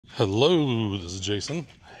Hello, this is Jason,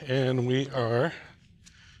 and we are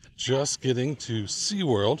just getting to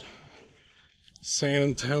SeaWorld San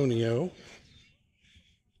Antonio,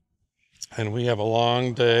 and we have a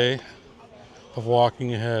long day of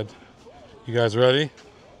walking ahead. You guys ready?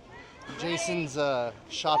 Jason's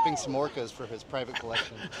shopping some orcas for his private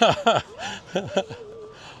collection.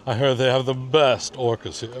 I heard they have the best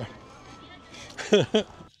orcas here.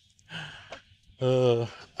 I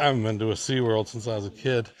haven't been to a SeaWorld since I was a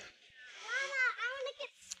kid.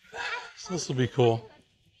 So this will be cool.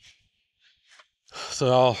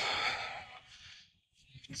 So I'll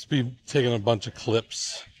just be taking a bunch of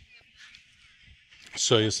clips,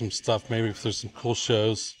 show you some stuff, maybe if there's some cool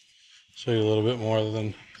shows, show you a little bit more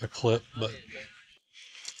than a clip, but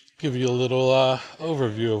give you a little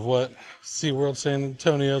overview of what SeaWorld San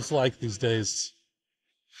Antonio is like these days.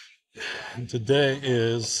 And today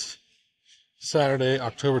is Saturday,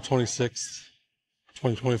 October 26th,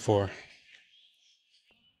 2024.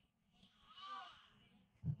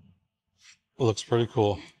 It looks pretty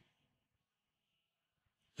cool.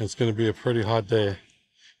 It's going to be a pretty hot day.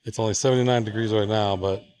 It's only 79 degrees right now,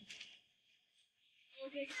 but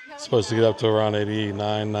it's supposed to get up to around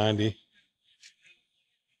 89, 90.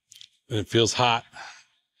 And it feels hot.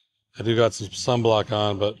 I do got some sunblock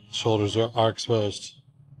on, but shoulders are exposed.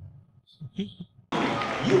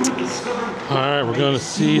 Alright, we're going to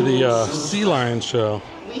see the sea lion show.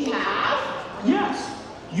 We have? Yes.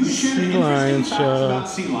 You share Sea lion show. about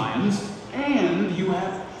sea lions, and you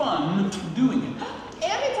have fun doing it.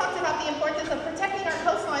 And we talked about the importance of protecting our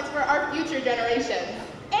coastlines for our future generations.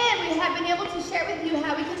 And we have been able to share with you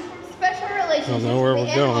how we can form special relationships with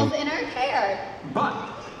the animals in our care. But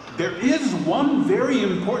there is one very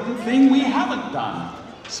important thing we haven't done.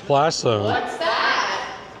 Splash zone. What's that?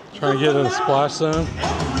 Trying to get in the splash zone.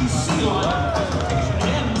 Every sea lion presentation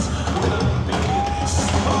ends with a big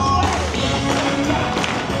splash.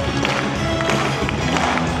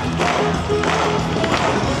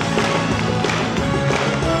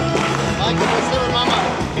 Like the Westover Mammal.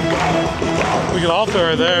 We can all throw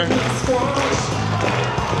right there.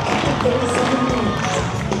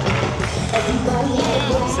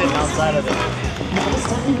 Sitting outside of it.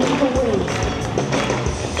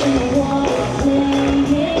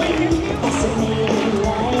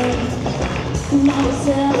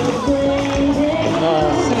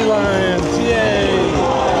 Sea lions, yay!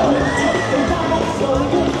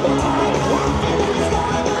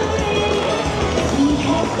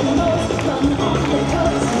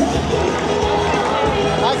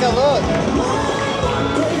 Micah, look.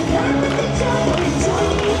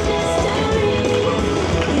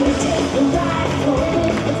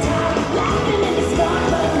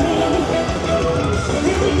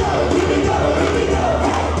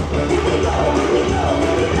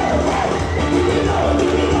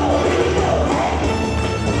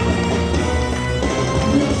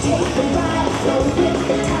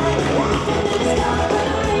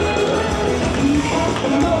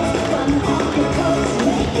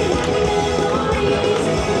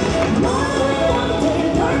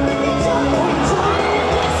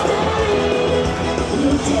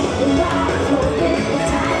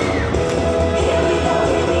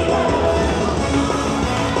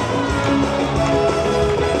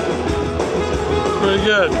 Pretty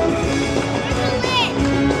good.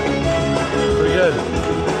 Pretty good.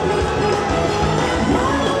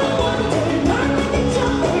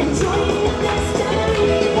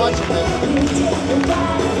 Watching this.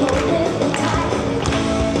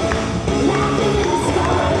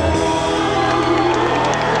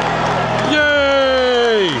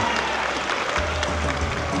 Yay!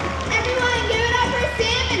 Everyone give it up for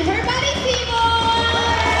Sam and her buddy Seymour!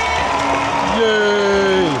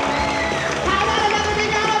 Yay! How about another big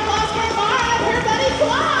round of applause for Mara and her buddy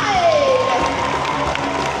Clyde?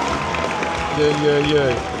 Yay, yay,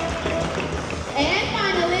 yay. And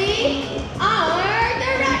finally, our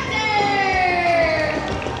director!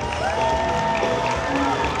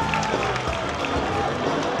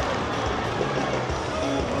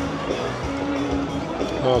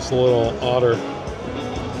 Oh, it's a little otter.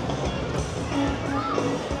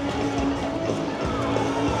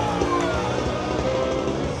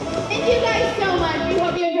 Thank you guys so much. We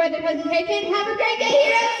hope you enjoyed the presentation. Have a great day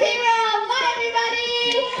here at SeaWorld. Bye, everybody.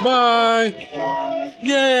 Bye!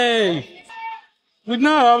 Yay! No,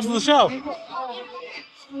 that was the show.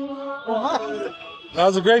 That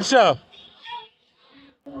was a great show.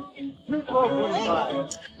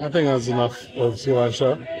 I think that's enough of the sea lion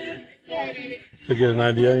show to get an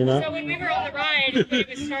idea, you know? So when we were on the ride, it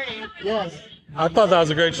was starting. Yes. I thought that was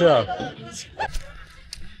a great show.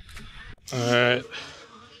 All right,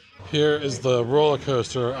 Here is the roller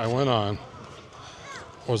coaster I went on.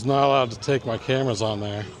 Was not allowed to take my cameras on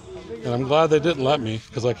there. And I'm glad they didn't let me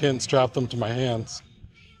because I can't strap them to my hands.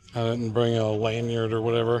 I didn't bring a lanyard or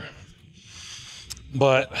whatever.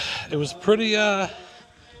 But it was pretty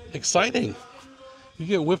exciting. You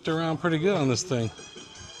get whipped around pretty good on this thing.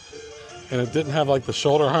 And it didn't have like the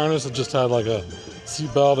shoulder harness, it just had like a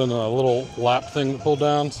seatbelt and a little lap thing that pulled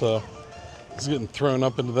down, so I was getting thrown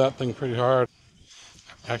up into that thing pretty hard.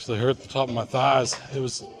 Actually hurt the top of my thighs. It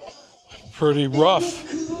was pretty rough,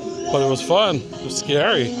 but it was fun. It was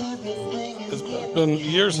scary. It's been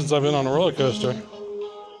years since I've been on a roller coaster.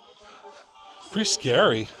 Pretty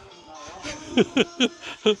scary.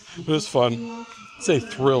 It was fun. I'd say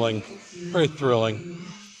thrilling. Very thrilling.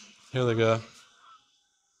 Here they go.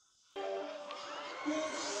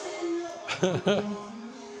 But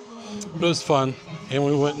it was fun, and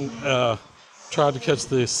we went and tried to catch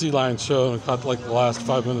the sea lion show and caught like the last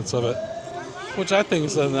 5 minutes of it, which I think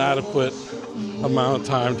is an adequate amount of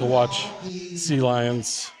time to watch sea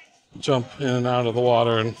lions jump in and out of the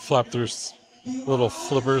water and flap their little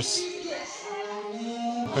flippers.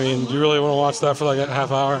 I mean, do you really want to watch that for like a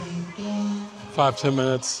half hour? 5-10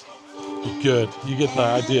 minutes? Good. You get the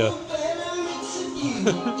idea.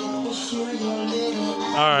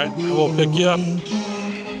 Alright, we'll pick you up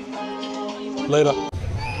later.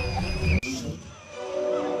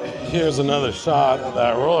 Here's another shot of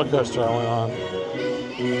that roller coaster I went on.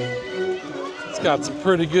 It's got some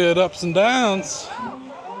pretty good ups and downs.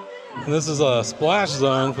 And this is a splash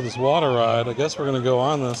zone for this water ride. I guess we're gonna go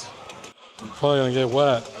on this. Probably gonna get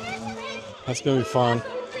wet. That's gonna be fun.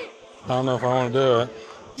 I don't know if I want to do it.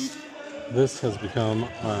 This has become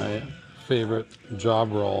my favorite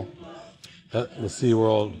job role at the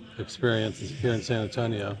SeaWorld experience here in San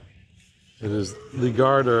Antonio. It is the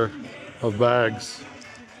garter of bags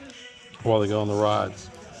while they go on the rides.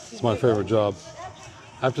 It's my favorite job.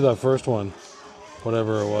 After that first one,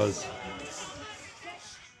 whatever it was,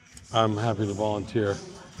 I'm happy to volunteer.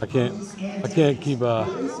 I can't keep up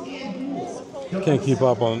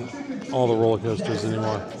on all the roller coasters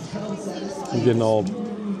anymore. I'm getting old.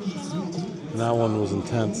 And that one was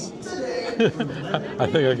intense. I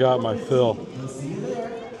think I got my fill.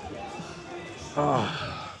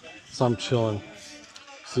 So I'm chilling.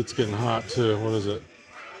 It's getting hot too. What is it?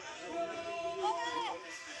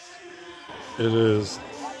 It is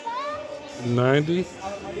 90?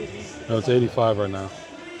 No, it's 85 right now.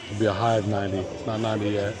 It'll be a high of 90. It's not 90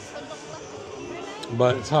 yet.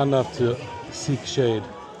 But it's hot enough to seek shade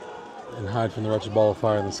and hide from the wretched ball of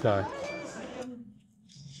fire in the sky.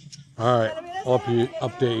 Alright, I'll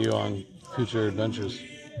update you on future adventures.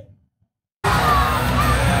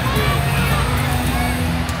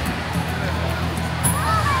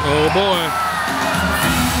 Oh boy.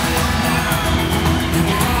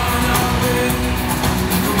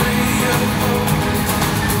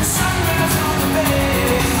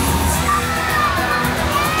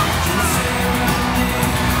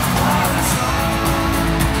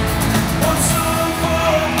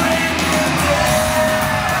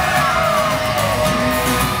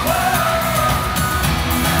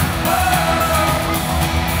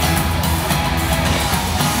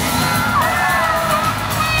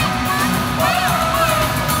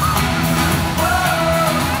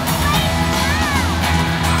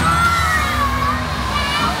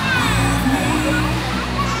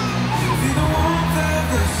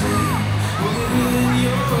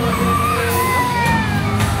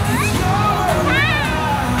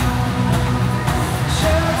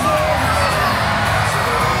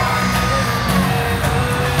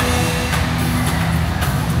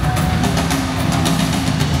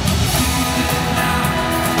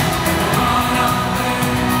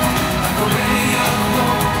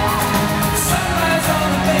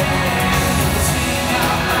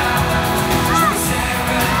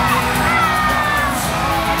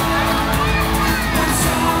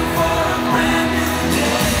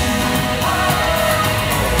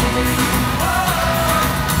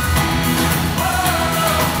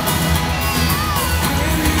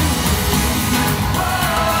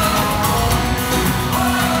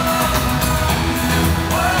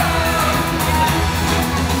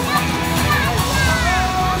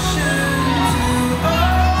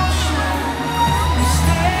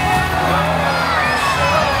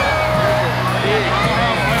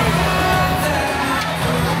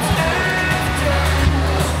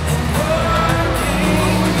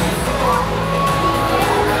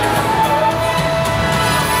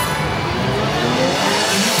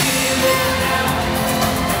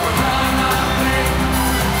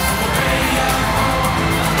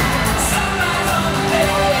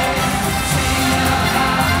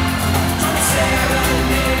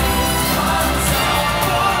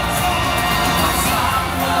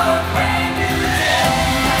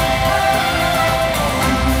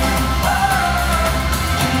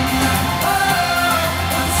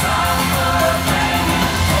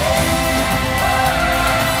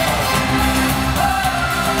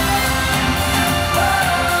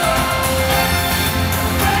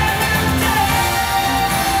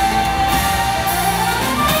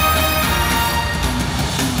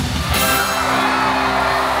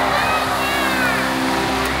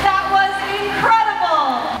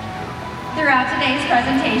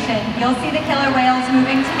 you'll see the killer whales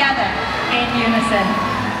moving together in unison.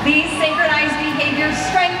 These synchronized behaviors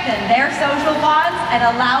strengthen their social bonds and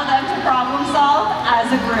allow them to problem solve as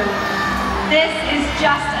a group. This is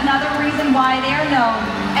just another reason why they are known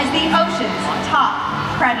as the ocean's top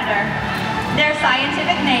predator. Their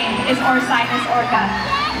scientific name is Orcinus orca,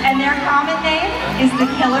 and their common name is the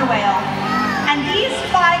killer whale. And these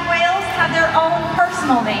 5 whales have their own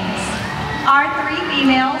personal names. Our 3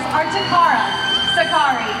 females are Takara,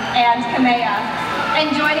 Sakari, and Kamea.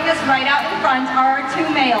 And joining us right out in front are our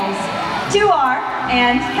 2 males, Tuar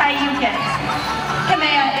and Kayukit.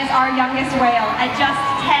 Kamea is our youngest whale at just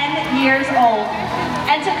 10 years old,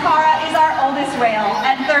 and Takara is our oldest whale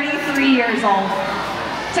at 33 years old.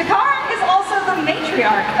 Takara is also the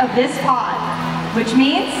matriarch of this pod, which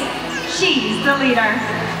means she's the leader.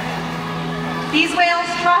 These whales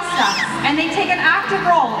trust us, and they take an active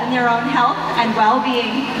role in their own health and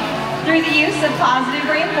well-being. Through the use of positive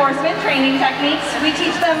reinforcement training techniques, we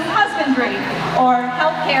teach them husbandry, or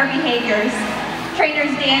healthcare behaviors.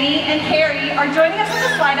 Trainers Danny and Carrie are joining us in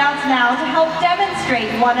the slide outs now to help demonstrate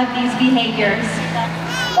one of these behaviors.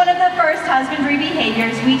 One of the first husbandry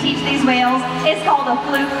behaviors we teach these whales is called a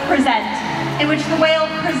fluke present, in which the whale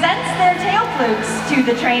presents their tail flukes to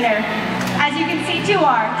the trainer. As you can see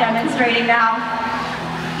Tuar demonstrating now.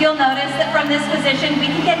 You'll notice that from this position we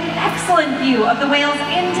can get an excellent view of the whale's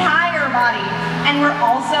entire body, and we're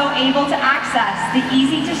also able to access the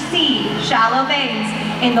easy to see shallow veins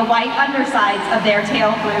in the white undersides of their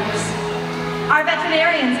tail flukes. Our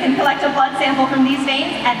veterinarians can collect a blood sample from these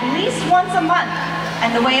veins at least once a month, and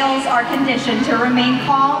the whales are conditioned to remain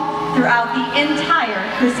calm throughout the entire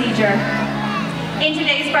procedure. In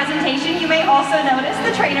today's presentation, you may also notice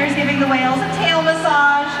the trainers giving the whales a tail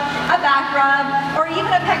massage, a back rub, or even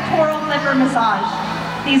a pectoral flipper massage.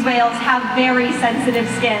 These whales have very sensitive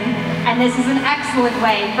skin, and this is an excellent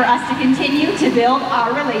way for us to continue to build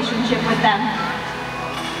our relationship with them.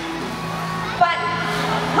 But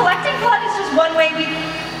collecting blood is just one way we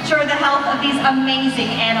ensure the health of these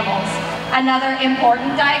amazing animals. Another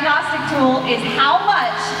important diagnostic tool is how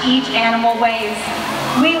much each animal weighs.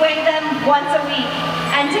 We weigh them once a week,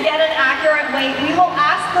 and to get an accurate weight, we will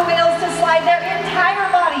ask the whales to slide their entire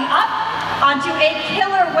body up onto a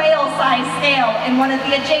killer whale size scale in one of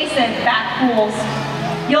the adjacent back pools.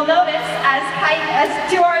 You'll notice, as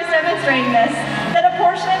Tuar is demonstrating this, that a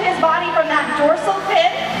portion of his body from that dorsal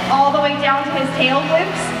fin all the way down to his tail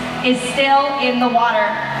flukes is still in the water.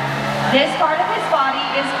 This part of his body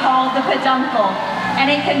is called the peduncle,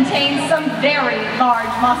 and it contains some very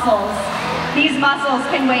large muscles. These muscles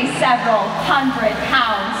can weigh several hundred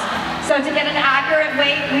pounds. So to get an accurate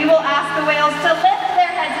weight, we will ask the whales to lift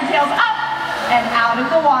their heads and tails up and out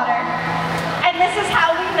of the water. And this is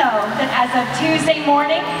how we know that as of Tuesday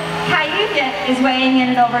morning, Kayukit is weighing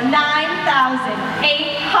in at over 9,800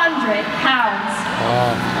 pounds.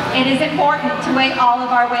 Wow. It is important to weigh all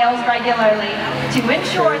of our whales regularly to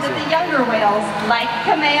ensure that the younger whales, like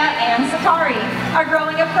Kamea and Sakari, are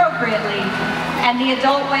growing appropriately, and the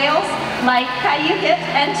adult whales, like Kayukit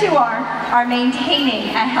and Tuar, are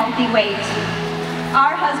maintaining a healthy weight.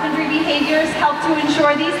 Our husbandry behaviors help to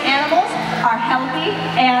ensure these animals are healthy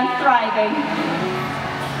and thriving.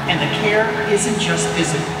 And the care isn't just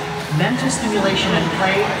physical. Mental stimulation and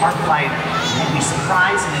play are vital, and we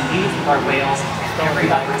surprise and engage with our whales every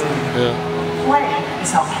opportunity. Yeah. Play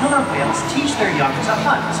is how killer whales teach their young to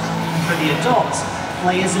hunt. And for the adults,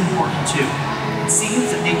 play is important too. It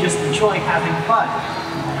seems that they just enjoy having fun.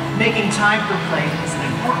 Making time for play is an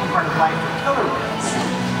important part of life for killer whales,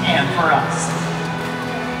 and for us.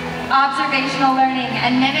 Observational learning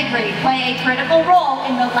and mimicry play a critical role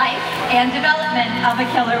in the life and development of a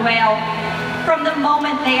killer whale. From the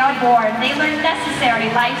moment they are born, they learn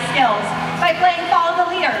necessary life skills by playing follow the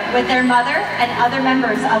leader with their mother and other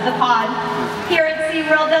members of the pod. Here at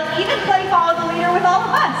SeaWorld, they'll even play follow the leader with all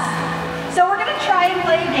of us. So we're going to try and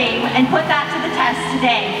play a game and put that to the test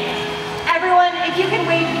today. Everyone, if you can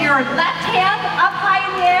wave your left hand up high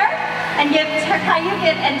in the air and give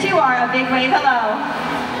Kayukit and Tuar a big wave hello.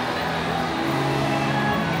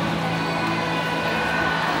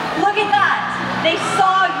 Look at that! They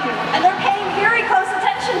saw you, and they're paying very close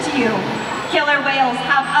attention to you. Killer whales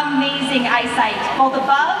have amazing eyesight, both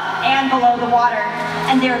above and below the water,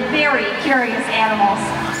 and they're very curious animals.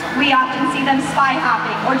 We often see them spy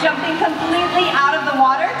hopping or jumping completely out of the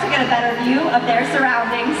water to get a better view of their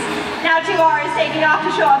surroundings. Now Tuar is taking off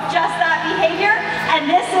to show off just that behavior,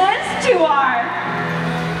 and this is Tuar.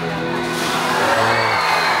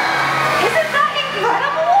 Isn't that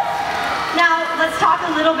incredible? Now let's talk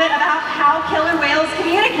a little bit about how killer whales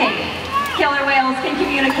communicate. killer whales can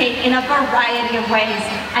communicate in a variety of ways,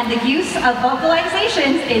 and the use of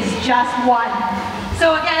vocalizations is just one.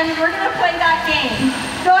 So again, we're going to play that game.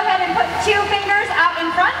 Go ahead and put 2 fingers out in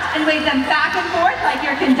front and wave them back and forth like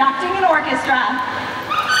you're conducting an orchestra.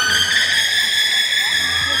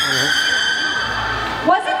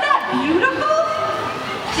 Wasn't that beautiful?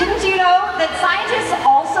 Didn't you know that scientists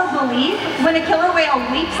also believe when a killer whale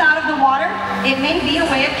leaps out of the water, it may be a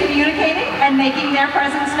way of communicating and making their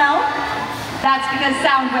presence known? That's because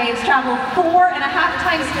sound waves travel 4.5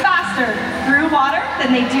 times faster through water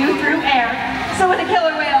than they do through air. So when a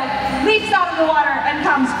killer whale leaps out of the water and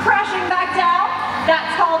comes crashing back down,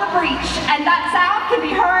 that's called a breach, and that sound can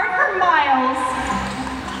be heard for miles.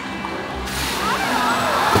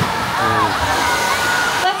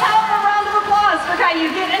 Let's have a round of applause for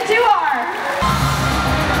Cayuga and Tuar.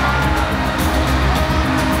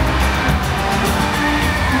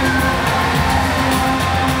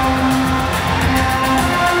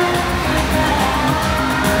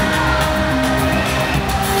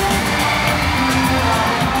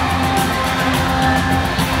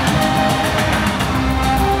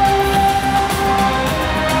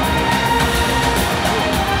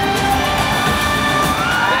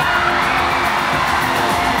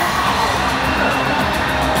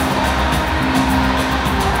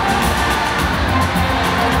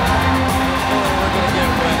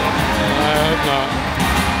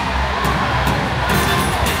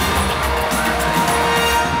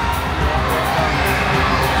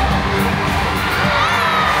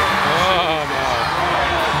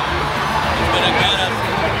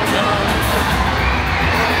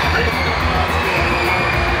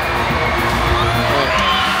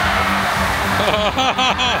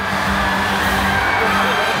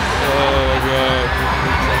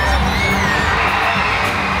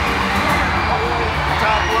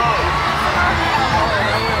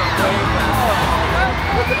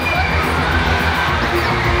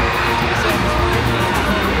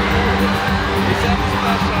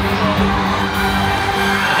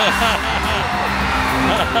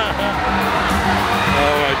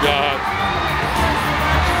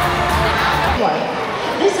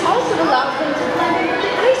 This also allows them to blend in with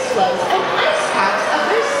the ice flows and ice caps of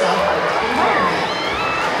their subarctic environment.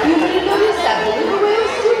 You may notice that beluga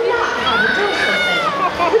whales do not have a dorsal fin,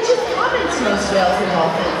 which is common to most whales and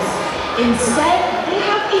dolphins. Instead, they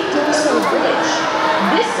have a dorsal ridge.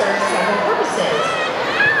 This serves several purposes.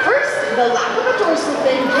 First, the lack of a dorsal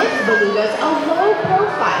fin gives belugas a low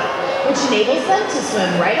profile, which enables them to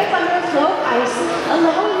swim right up under a flow of ice,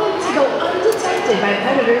 allowing them to go undetected by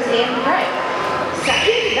predators and prey.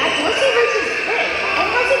 Second, that dorsal ridge is thick and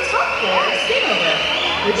has a top layer of skin over it,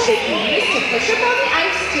 which they can use to push up on the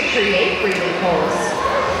ice to create breathing holes.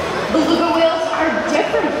 Beluga whales are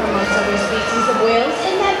different from most other species of whales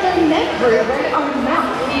in that their neck vertebrae are not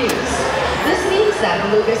fused. This means that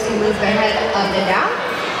belugas can move their head up and down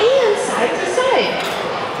and side to side.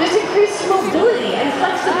 This increased mobility and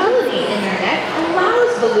flexibility in their neck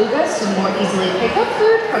allows belugas to more easily pick up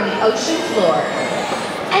food from the ocean floor.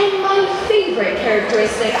 And my favorite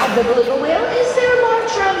characteristic of the beluga whale is their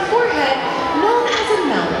large round forehead, known as a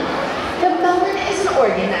melon. The melon is an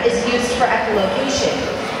organ that is used for echolocation.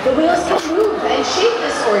 The whales can move and shape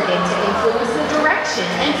this organ to influence the direction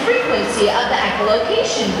and frequency of the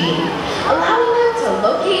echolocation beam, allowing them to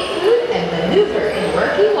locate food and maneuver in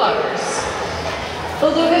murky waters.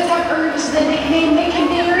 Belugas have earned the nickname the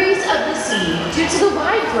canaries of the sea due to the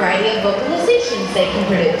wide variety of vocalizations they can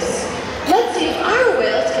produce. Let's see if our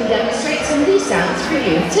whales can demonstrate some of these sounds for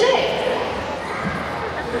you today.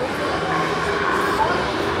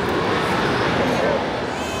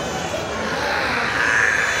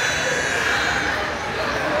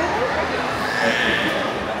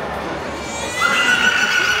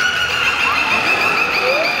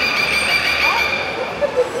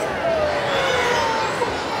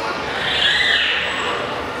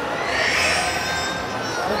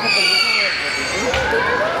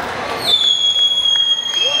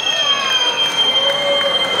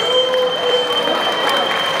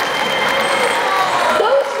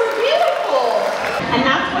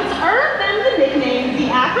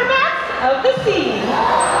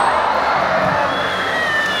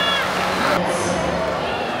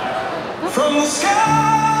 From the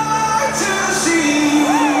sky to the sea,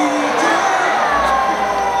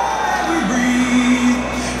 we breathe.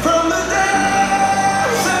 From the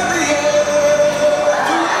depths of the earth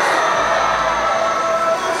to the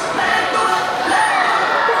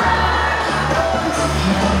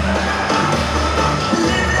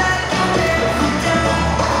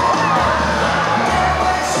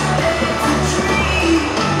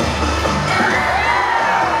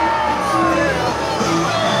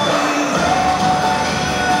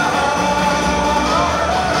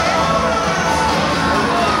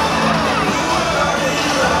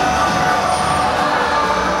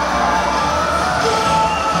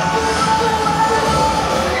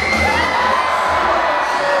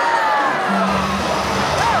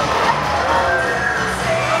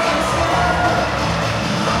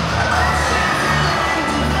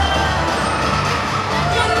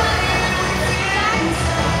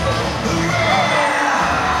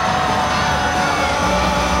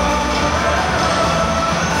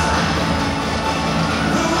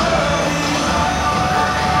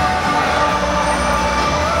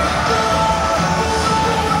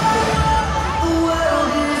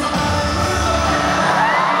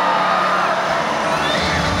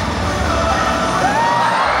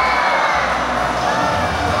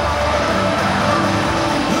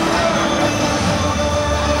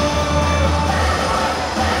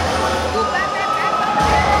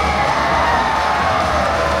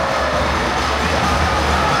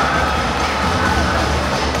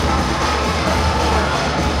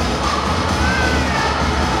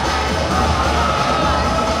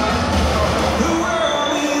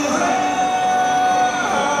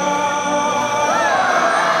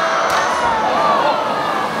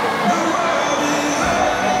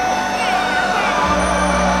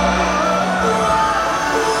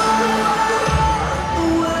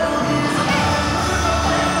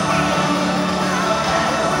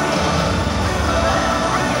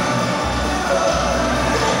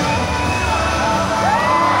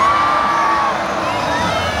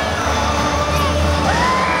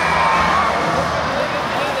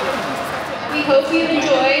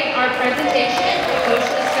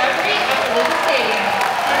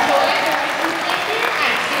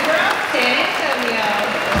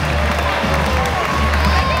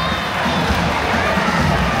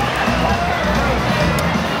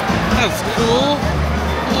cool.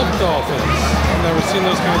 I love dolphins. I've never seen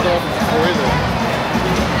those kind of dolphins before either.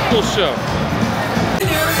 Cool show.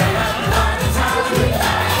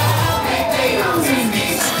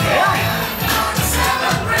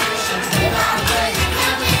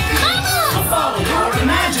 Follow your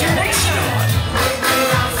imagination.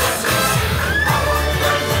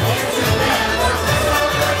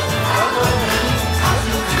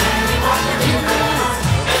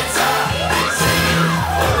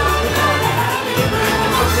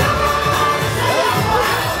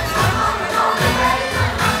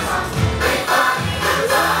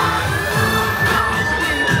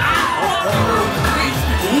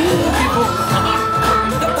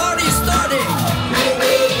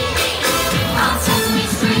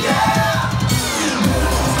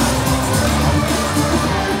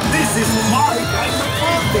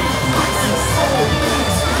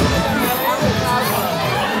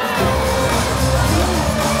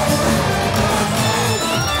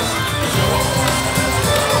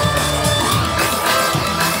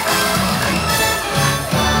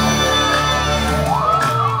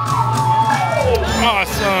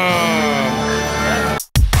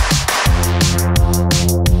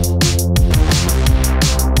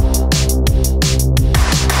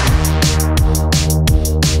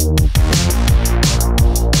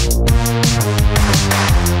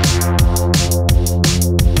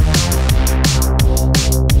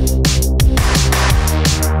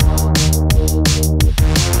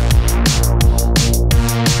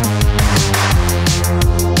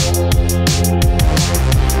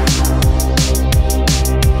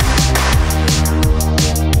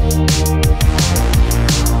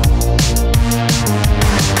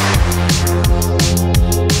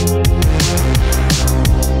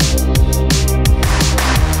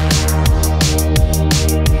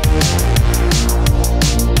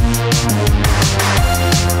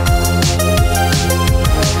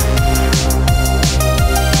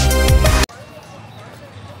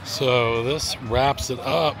 So this wraps it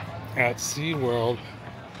up at SeaWorld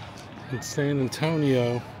in San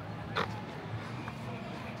Antonio.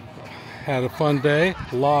 Had a fun day,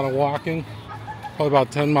 a lot of walking, probably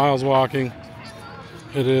about 10 miles walking.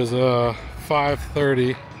 It is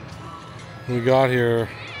 5:30. We got here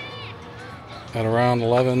at around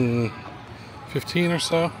 11:15 or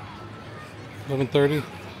so, 11:30.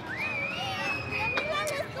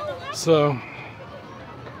 So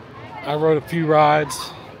I rode a few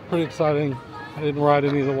rides, pretty exciting. I didn't ride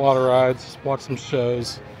any of the water rides, just watched some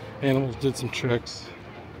shows. Animals did some tricks.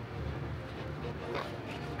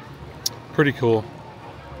 Pretty cool.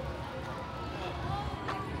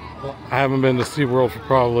 Well, I haven't been to SeaWorld for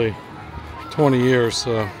probably 20 years,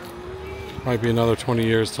 so might be another 20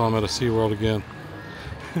 years till I'm at a SeaWorld again.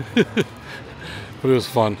 But it was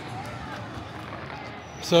fun.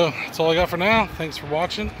 So that's all I got for now. Thanks for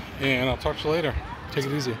watching, and I'll talk to you later. Take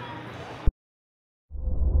it easy.